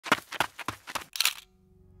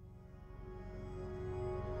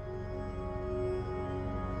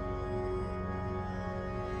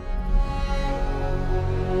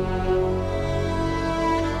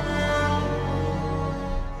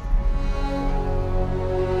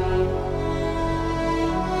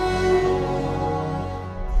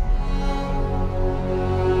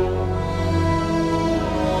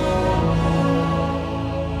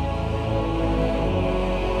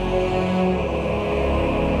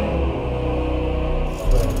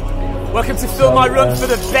Welcome to film my run for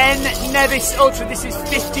the Ben Nevis Ultra. This is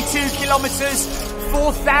 52 kilometres,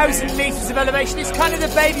 4,000 metres of elevation. It's kind of the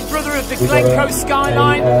baby brother of the Glen Coe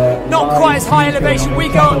Skyline. Not quite as high elevation. We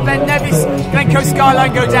go up Ben Nevis, Glen Coe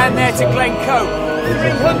Skyline go down there to Glen Coe.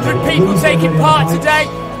 300 people taking part today.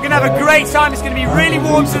 We're going to have a great time. It's going to be really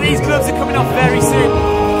warm, so these gloves are coming off very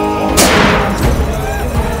soon.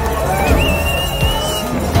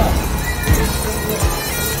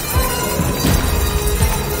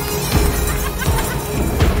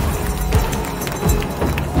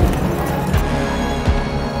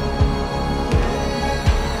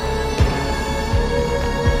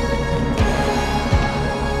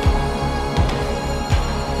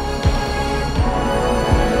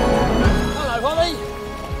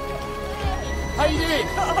 How you doing?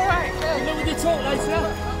 Alright, good. Good luck with your talk later.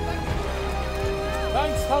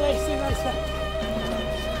 Thanks, Holly. See you later.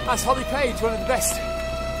 That's Holly Page, one of the best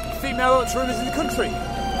female ultra runners in the country.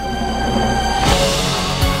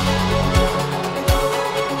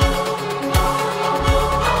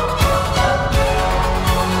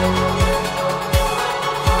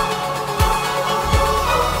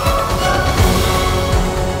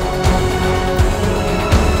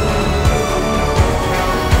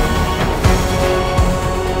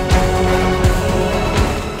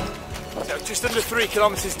 Just under 3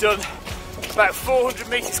 kilometres done, about 400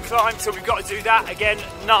 metres climbed, so we've got to do that again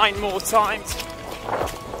 9 more times.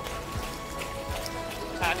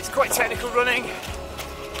 And it's quite technical running,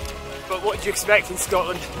 but what do you expect in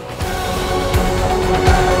Scotland?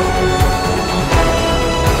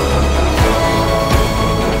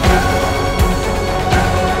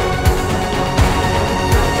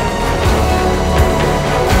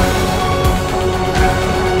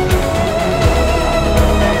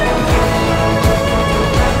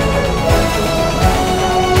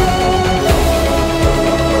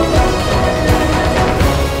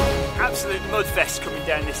 Mudfest coming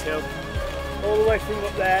down this hill, all the way from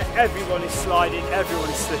up there. Everyone is sliding, everyone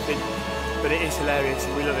is slipping, but it is hilarious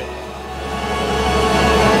and we love it.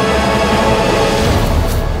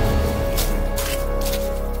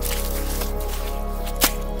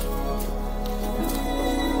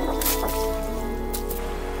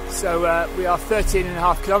 So we are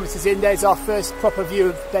 13.5 kilometres in. There's our first proper view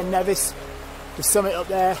of Ben Nevis, the summit up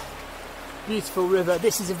there, beautiful river.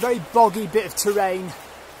 This is a very boggy bit of terrain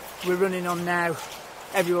we're running on now.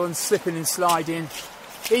 Everyone's slipping and sliding.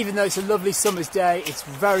 Even though it's a lovely summer's day, it's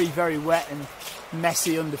very, very wet and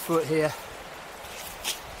messy underfoot here.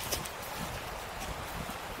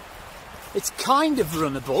 It's kind of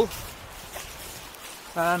runnable,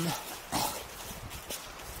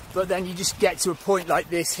 but then you just get to a point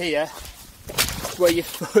like this here where your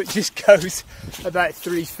foot just goes about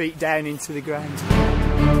 3 feet down into the ground.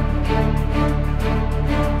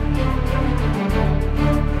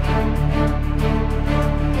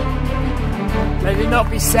 Let it not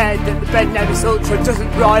be said that the Ben Nevis Ultra doesn't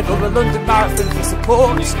rival the London Marathon for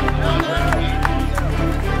support.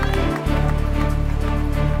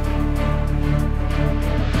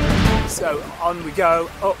 So on we go,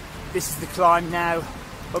 up, this is the climb now,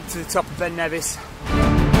 up to the top of Ben Nevis.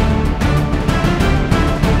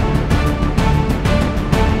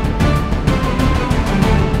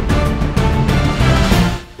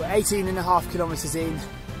 We're 18.5 kilometres in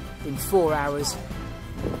 4 hours.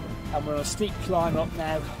 And we're on a steep climb up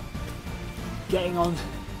now, getting on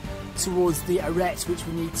towards the Arete, which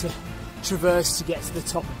we need to traverse to get to the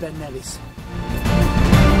top of Ben Nevis.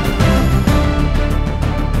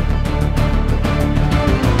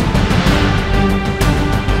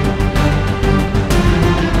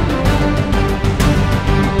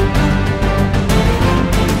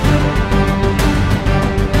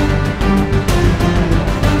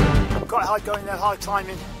 Quite hard going there, hard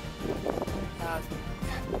climbing.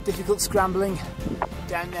 Difficult scrambling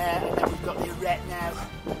down there, and then we've got the Arete now.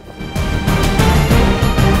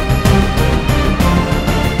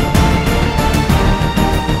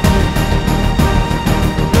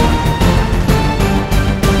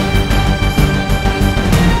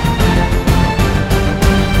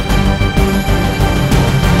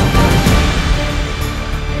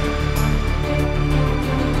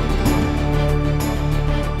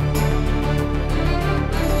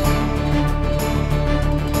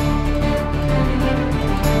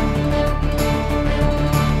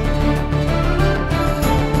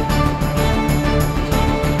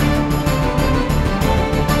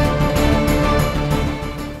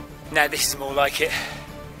 Now this is more like it.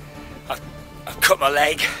 I've cut my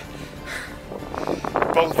leg,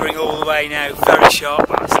 bouldering all the way now, very sharp.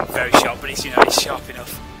 Well, it's not very sharp, but it's, you know, it's sharp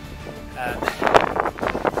enough. And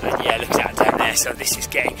yeah, look at that down there. So this is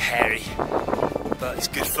getting hairy, but it's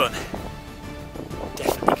good fun.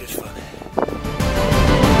 definitely good fun.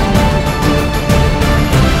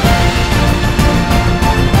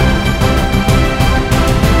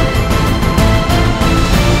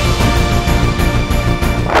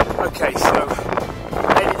 Okay, so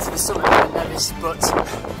made it to the summit of Ben Nevis, but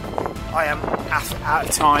I am out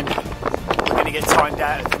of time. We're going to get timed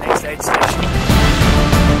out at the next aid station.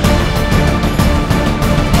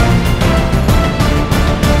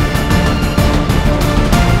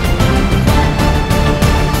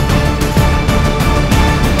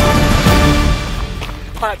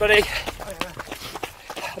 Right, buddy.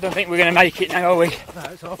 I don't think we're going to make it now, are we? No,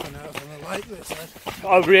 it's half an hour from the lake, this said.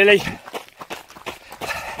 Oh, really?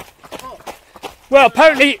 Well,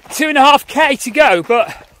 apparently 2.5k to go,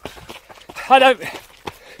 but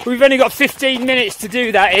we've only got 15 minutes to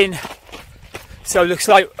do that in. So it looks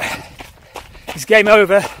like it's game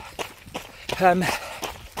over.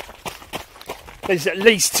 There's at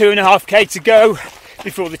least 2.5k to go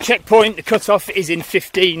before the checkpoint. The cut-off is in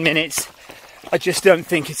 15 minutes. I just don't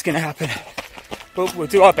think it's going to happen, but we'll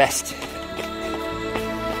do our best.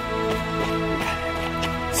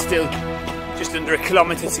 Still just under 1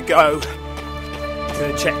 kilometre to go to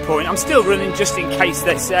the checkpoint. I'm still running just in case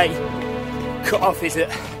they say cut-off is at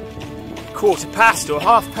 1/4 or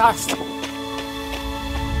 1/2.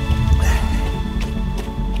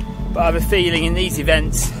 But I have a feeling in these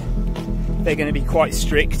events they're going to be quite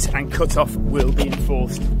strict and cut-off will be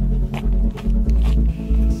enforced.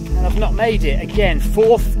 And I've not made it. Again,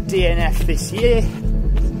 4th DNF this year.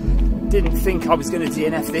 Didn't think I was going to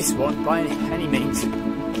DNF this one by any means.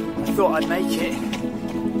 I thought I'd make it.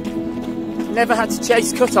 Never had to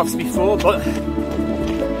chase cut-offs before, but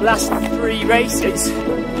last 3 races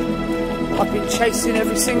I've been chasing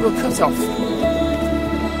every single cut-off.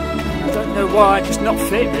 I don't know why, I'm just not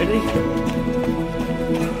fit really.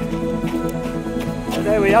 So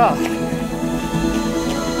there we are.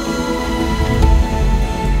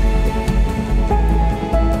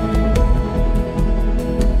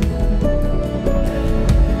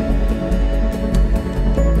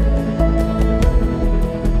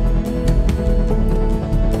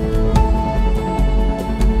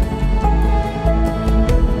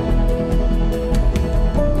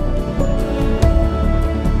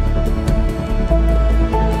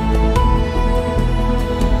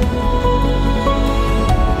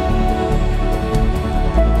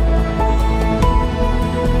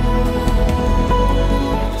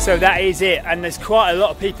 So that is it, and there's quite a lot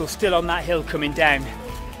of people still on that hill coming down.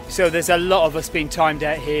 So there's a lot of us being timed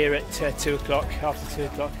out here at 2 o'clock, after 2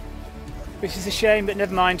 o'clock, which is a shame, but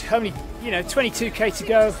never mind. Only, 22k to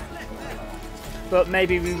go, but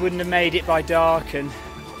maybe we wouldn't have made it by dark. And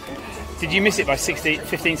did you miss it by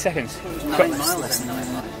 15 seconds? 9 miles.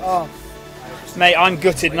 Oh, mate, I'm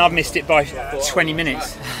gutted, and I've missed it by 20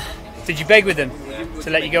 minutes. Did you beg with them to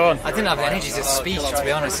let you go on? I didn't have the energy to speak, to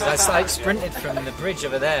be honest. I sprinted from the bridge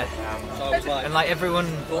over there, and everyone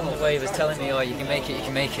on the way was telling me, "Oh, you can make it, you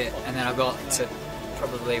can make it." And then I got to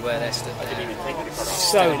probably where they stood there.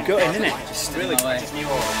 So gutting, isn't it? Just stood in my way.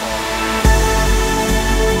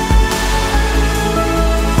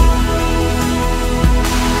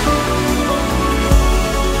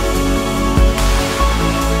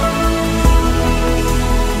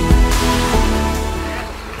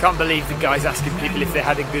 Can't believe the guy's asking people if they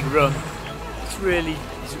had a good run.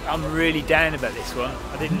 I'm really down about this one.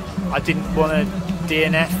 I didn't want to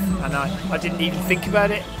DNF, and I didn't even think about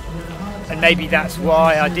it. And maybe that's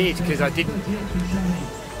why I did, because I didn't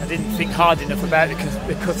think hard enough about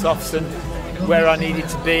the cut-offs and where I needed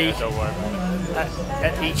to be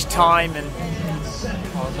at each time. And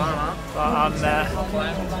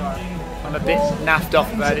I'm a bit naffed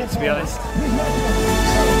off about it, to be honest.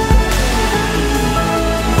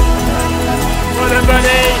 Well done,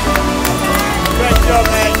 buddy. Great job,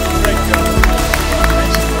 mate. Great job.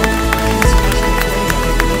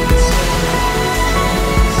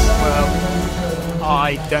 Well,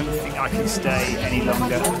 I don't think I can stay any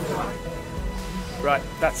longer. Right,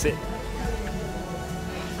 that's it.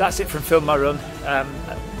 That's it from Film My Run.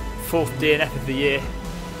 4th DNF of the year.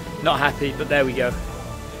 Not happy, but there we go.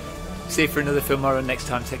 See you for another Film My Run next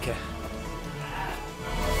time. Take care.